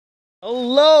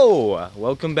Hello!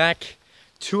 Welcome back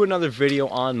to another video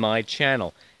on my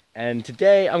channel. And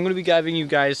today I'm going to be giving you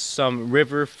guys some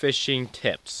river fishing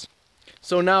tips.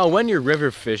 So now when you're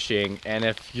river fishing and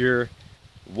if your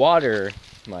water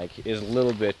is a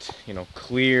little bit,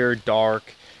 clear,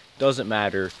 dark, doesn't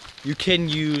matter, you can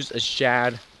use a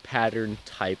shad pattern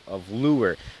type of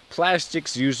lure.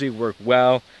 Plastics usually work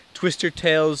well. Twister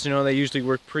tails, they usually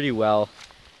work pretty well.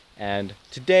 And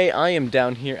today I am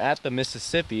down here at the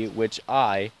Mississippi, which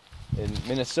in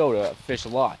Minnesota, fish a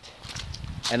lot.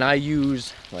 And I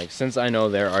use, since I know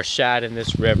there are shad in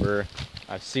this river,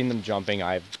 I've seen them jumping,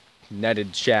 I've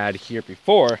netted shad here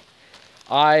before,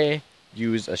 I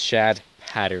use a shad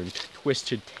patterned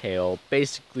twisted tail,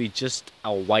 basically just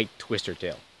a white twister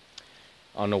tail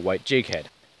on a white jig head.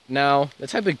 Now, the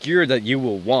type of gear that you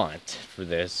will want for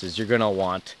this is you're going to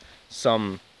want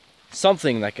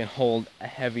something that can hold a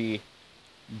heavy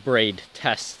braid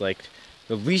test. Like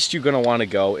the least you're gonna want to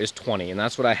go is 20, and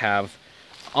that's what I have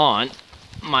on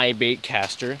my bait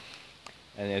caster.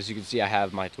 And as you can see, I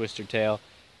have my twister tail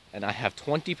and I have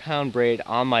 20-pound braid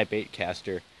on my bait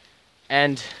caster,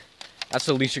 and that's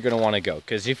the least you're gonna want to go,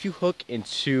 because if you hook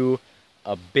into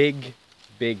a big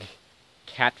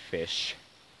catfish,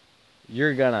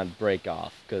 you're gonna break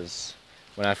off. Because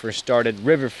when I first started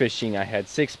river fishing, I had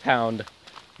 6-pound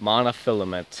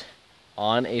monofilament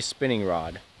on a spinning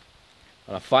rod,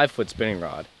 on a 5-foot spinning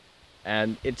rod,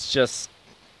 and it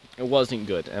wasn't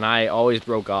good, and I always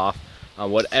broke off on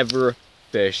whatever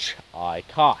fish I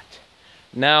caught.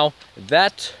 Now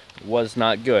that was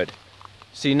not good.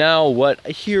 See, now what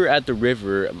here at the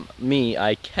river,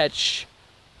 I catch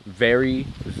very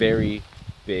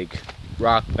big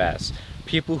rock bass.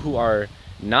 People who are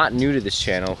not new to this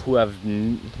channel,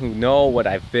 who know what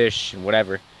I fish and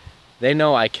whatever, they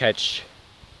know I catch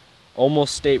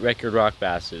almost state record rock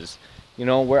basses.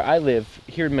 Where I live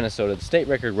here in Minnesota, the state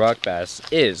record rock bass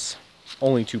is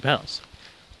only 2 pounds.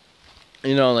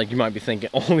 You might be thinking,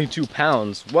 only 2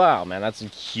 pounds? Wow, man, that's a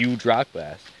huge rock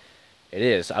bass. It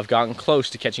is. I've gotten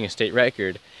close to catching a state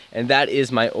record, and that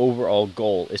is my overall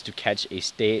goal, is to catch a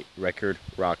state record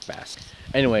rock bass.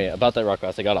 Anyway, about that rock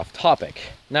bass, I got off topic.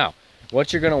 Now,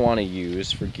 what you're going to want to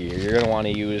use for gear, you're going to want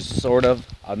to use sort of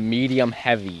a medium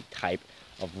heavy type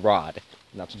of rod.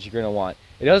 And that's what you're going to want.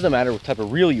 It doesn't matter what type of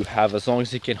reel you have, as long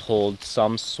as it can hold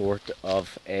some sort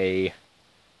of a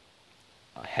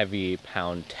heavy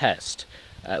pound test.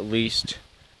 At least,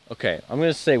 okay, I'm going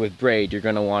to say with braid, you're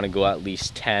going to want to go at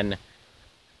least 10.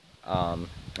 And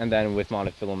then with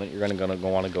monofilament, you're going to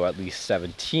want to go at least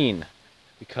 17.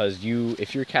 Because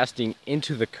if you're casting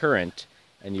into the current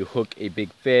and you hook a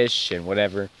big fish and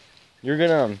whatever, they're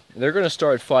gonna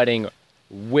start fighting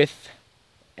with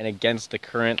and against the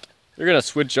current. They're gonna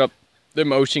switch up their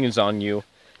motions on you,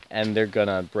 and they're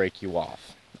gonna break you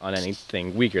off on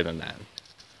anything weaker than that.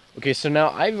 Okay, so now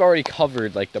I've already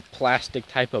covered the plastic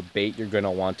type of bait you're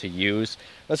gonna want to use.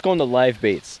 Let's go into live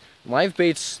baits. Live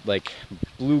baits like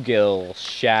bluegill,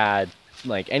 shad,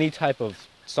 any type of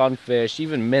sunfish,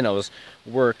 even minnows,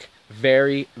 work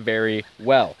very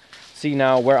well. See,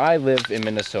 now where I live in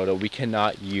Minnesota, we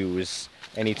cannot use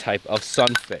any type of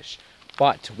sunfish,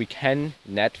 but we can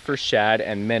net for shad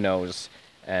and minnows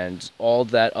and all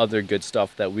that other good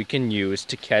stuff that we can use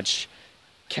to catch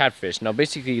catfish. Now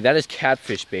basically that is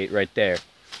catfish bait right there,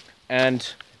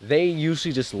 and they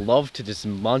usually just love to just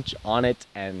munch on it,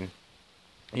 and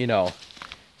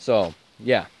so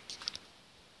yeah.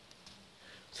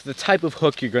 So the type of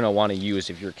hook you're going to want to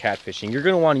use if you're catfishing, you're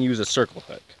going to want to use a circle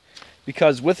hook.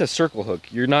 Because with a circle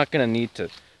hook, you're not going to need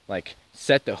to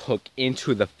set the hook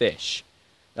into the fish.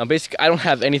 Now basically, I don't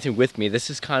have anything with me. This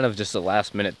is kind of just a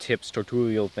last minute tips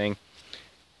tutorial thing.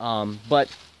 But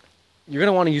you're going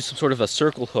to want to use some sort of a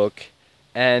circle hook.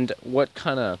 And you're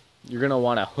going to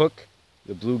want to hook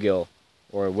the bluegill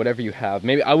or whatever you have.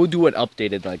 Maybe I will do an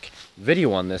updated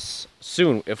video on this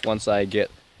soon, once I get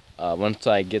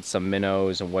some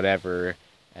minnows and whatever,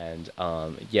 and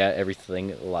yeah,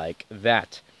 everything like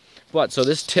that. But so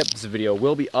this video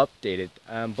will be updated,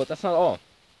 but that's not all.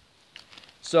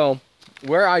 So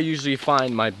where I usually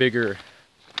find my bigger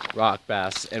rock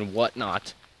bass and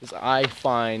whatnot is I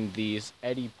find these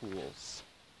eddy pools.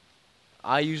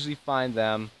 I usually find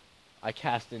them, I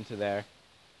cast into there,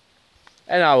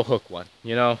 and I'll hook one,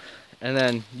 and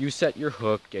then you set your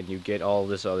hook and you get all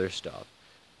this other stuff.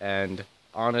 And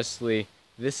honestly,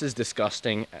 this is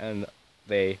disgusting, and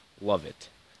they love it.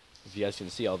 If you guys can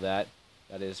see all that,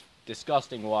 that is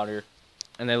disgusting water,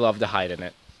 and they love to hide in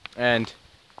it. And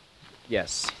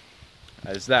yes,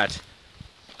 that is that.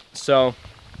 So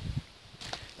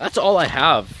that's all I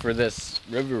have for this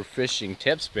river fishing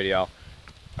tips video.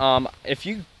 If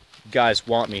you you guys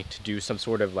want me to do some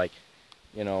sort of like,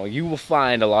 you know, you will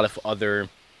find a lot of other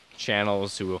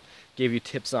channels who will give you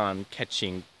tips on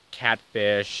catching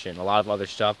catfish and a lot of other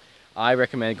stuff. I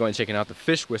recommend going and checking out the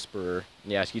Fish Whisperer.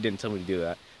 Yes, he didn't tell me to do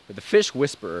that, but the Fish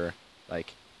Whisperer,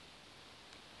 like,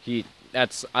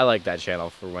 I like that channel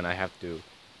for when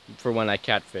I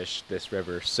catfish this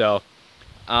river. So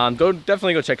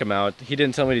definitely go check him out. He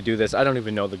didn't tell me to do this. I don't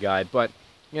even know the guy, but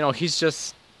you know, he's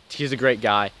a great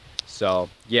guy. So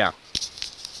yeah.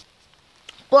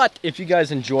 But if you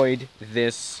guys enjoyed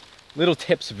this little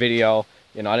tips video,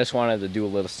 you know, I just wanted to do a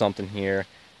little something here.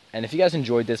 And if you guys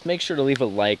enjoyed this, make sure to leave a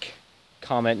like,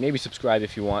 comment, maybe subscribe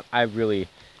if you want.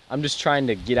 I'm just trying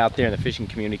to get out there in the fishing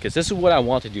community because this is what I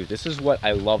want to do. This is what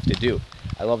I love to do.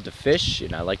 I love to fish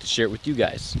and I like to share it with you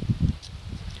guys.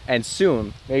 And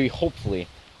soon, maybe hopefully,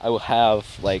 I will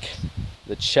have like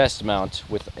the chest mount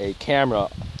with a camera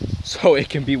so it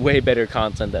can be way better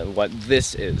content than what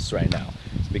this is right now.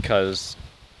 Because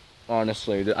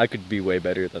honestly, I could be way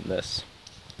better than this.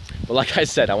 But like I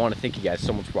said, I want to thank you guys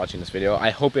so much for watching this video.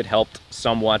 I hope it helped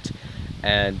somewhat.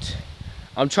 And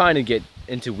I'm trying to get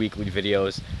into weekly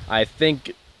videos. I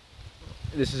think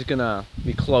this is gonna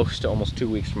be close to almost 2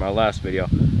 weeks from our last video.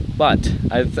 But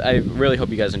I really hope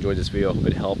you guys enjoyed this video. I hope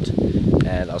it helped.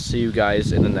 And I'll see you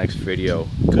guys in the next video.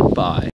 Goodbye.